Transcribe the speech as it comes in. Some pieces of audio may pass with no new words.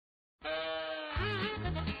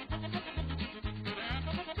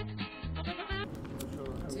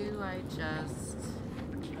Do I just...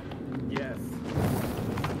 Yes.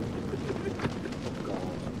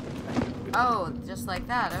 Oh, just like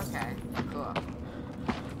that, okay. Cool.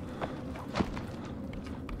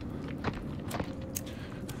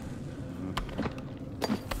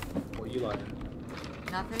 What are you like?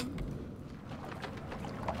 Nothing?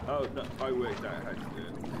 Oh, no, I worked out how to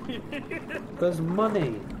do it. There's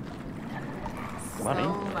money. Money? So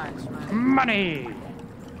much money. Money!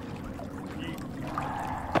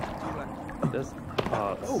 There's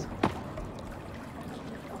parts. Oh.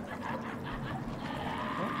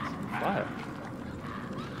 What?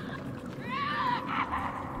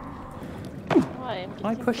 Fire.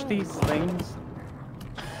 I push these things.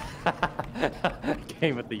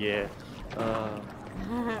 Game of the year.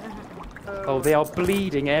 Oh, they are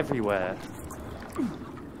bleeding everywhere.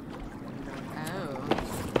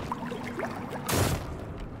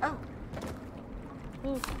 Oh.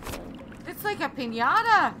 Oh. It's like a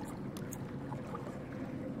piñata.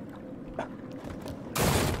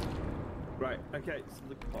 Right, okay, so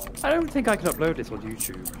the call. I don't think I can upload this on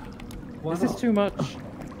YouTube. Why Is this not? too much?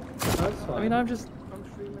 That's fine. I mean, I'm just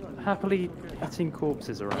happily eating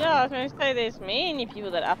corpses around. Yeah, I was going to say there's many people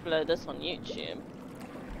that upload this on YouTube.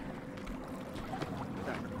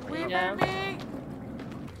 Yeah. Me.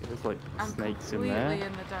 There's like I'm snakes in completely there.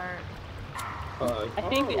 in the dark. Uh-oh.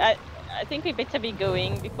 I think we better be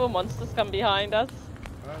going before monsters come behind us.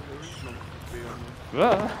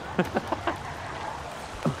 Ah.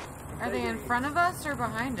 Are they in front of us or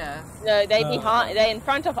behind us? No, they're in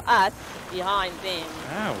front of us, behind them.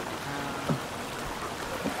 Ow.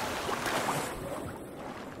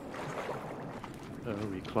 So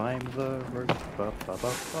we climb the rope. Ba, ba, ba,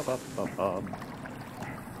 ba, ba, ba, ba.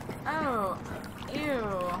 Oh, ew.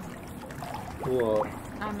 What?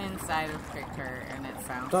 I'm inside of Victor and it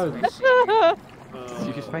sounds Don't. squishy.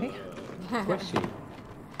 Excuse me? Squishy.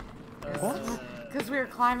 What? Because we were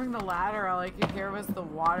climbing the ladder, all I could hear was the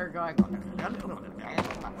water going.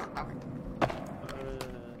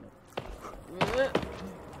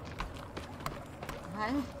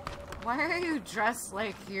 Why are you dressed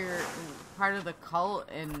like you're part of the cult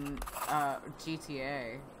in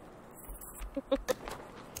GTA?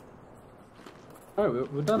 Oh,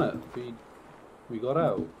 we've done it. We got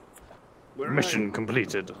out. Mission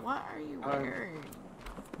completed. What are you wearing?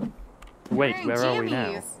 Wait, You're where wearing are we now?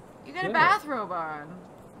 jammies. You got a Yeah. bathrobe on.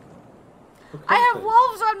 Okay, I have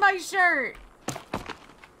wolves on my shirt.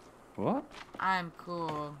 What? I'm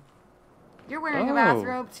cool. You're wearing a Oh.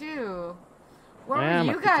 bathrobe too. What I were am. I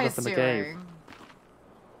you picked it up guys in the cave. doing?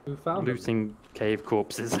 We found them. Looting cave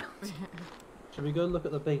corpses. Should we go look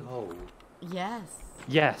at the big hole? Yes.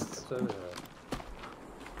 Yes, It's over there.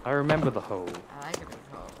 I remember the hole. I like a big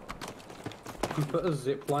hole. If you put a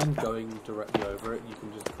zip line going directly over it, you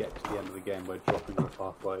can just get to the end of the game by dropping off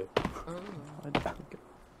halfway. Ooh.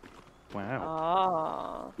 Wow.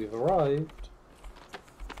 Ah. We've arrived.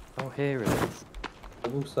 Oh, here it is. I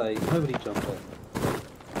will say, nobody jump in.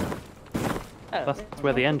 Oh. That's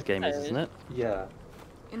where the end game is, isn't it? Yeah.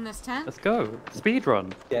 In this tent? Let's go. Speed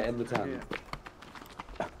run. Get in the tent.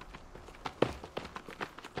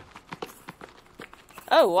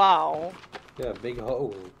 Oh wow. Yeah, big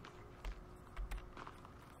hole.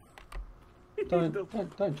 Don't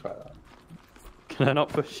try that. Can I not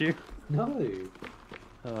push you? No.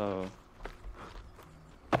 Oh.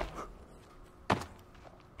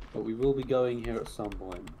 But we will be going here at some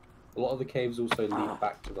point. A lot of the caves also lead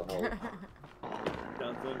back to the hole.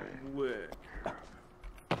 Doesn't work.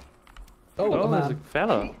 Oh, Oh, there's a man.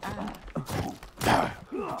 fella.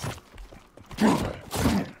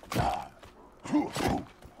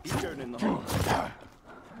 He's going in the hole.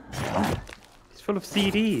 He's full of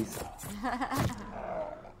CDs.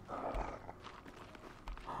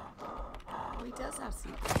 Oh, he does have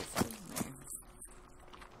secrets, doesn't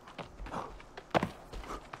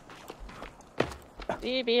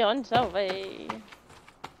he? Be on the way.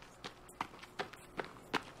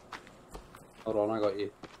 Hold on, I got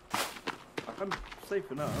you. I'm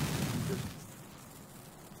safe enough. Just...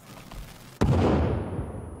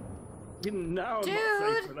 Now I'm not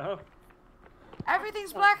safe Dude! enough.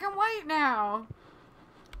 Everything's black and white now.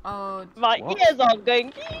 Oh, My What? ears are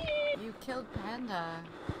going. you killed Panda.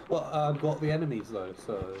 Well, I've got the enemies though,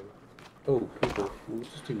 so... Oh, people. Ooh,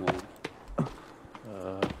 just too normal.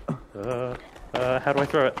 How do I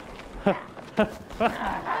throw it?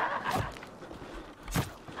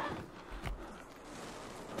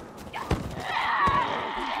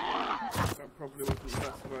 That probably wasn't the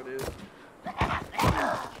best of ideas.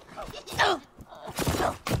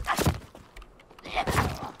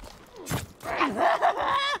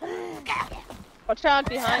 Watch out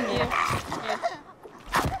behind you. Yes.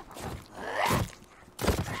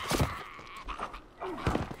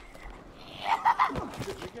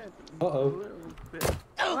 Uh-oh.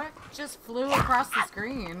 What just flew across the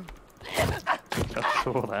screen? Just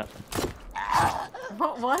saw that.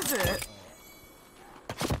 What was it?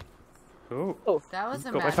 Oh. That was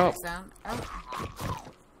a Got my magic top. sound. Oh.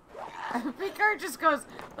 Picard just goes,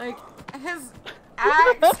 like, his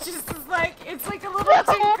axe just is like, it's like a little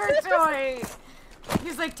tinker toy.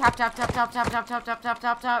 He's like, tap, tap, tap, tap, tap, tap, tap, tap, tap,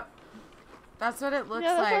 tap, tap. That's what it looks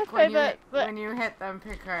Yeah, that's like my when favorite, but- when you hit them,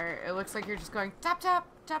 Picard. It looks like you're just going, tap, tap,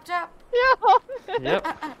 tap, tap. Yeah. Yep.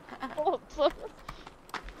 Awesome.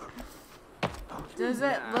 Does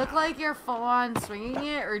it look like you're full on swinging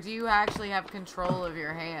it, or do you actually have control of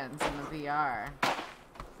your hands in the VR?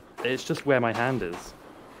 It's just where my hand is.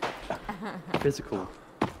 Physical.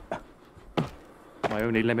 My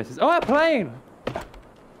only limit is. Oh, a plane!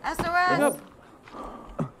 SOS!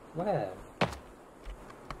 Where?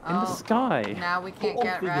 In the sky. Now we can't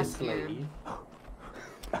get Obviously.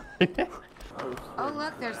 rescued. Oh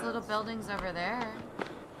look, there's little buildings over there.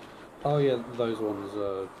 Oh yeah, those ones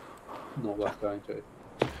are not worth going to.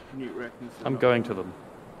 Newt reckons they're I'm not going bad. to them.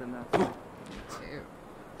 Then that's it. Too.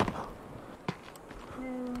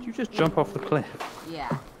 Did you just jump off the cliff? Yeah.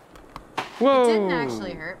 Whoa! It didn't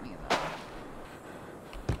actually hurt me though.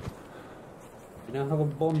 You now have a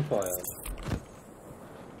bonfire.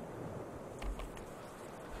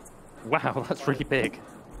 Wow, that's really big.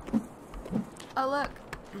 Oh look,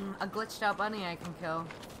 a glitched out bunny I can kill.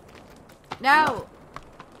 No!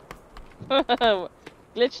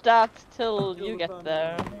 Glitched out till you get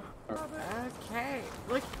there. Okay,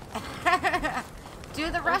 look. Do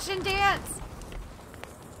the Russian dance!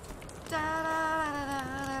 Da, da, da,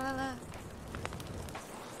 da,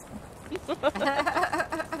 da, da.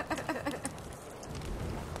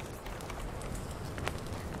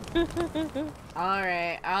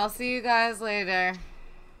 Alright, I'll see you guys later.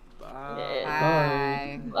 Bye.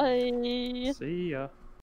 Bye. Bye. See ya.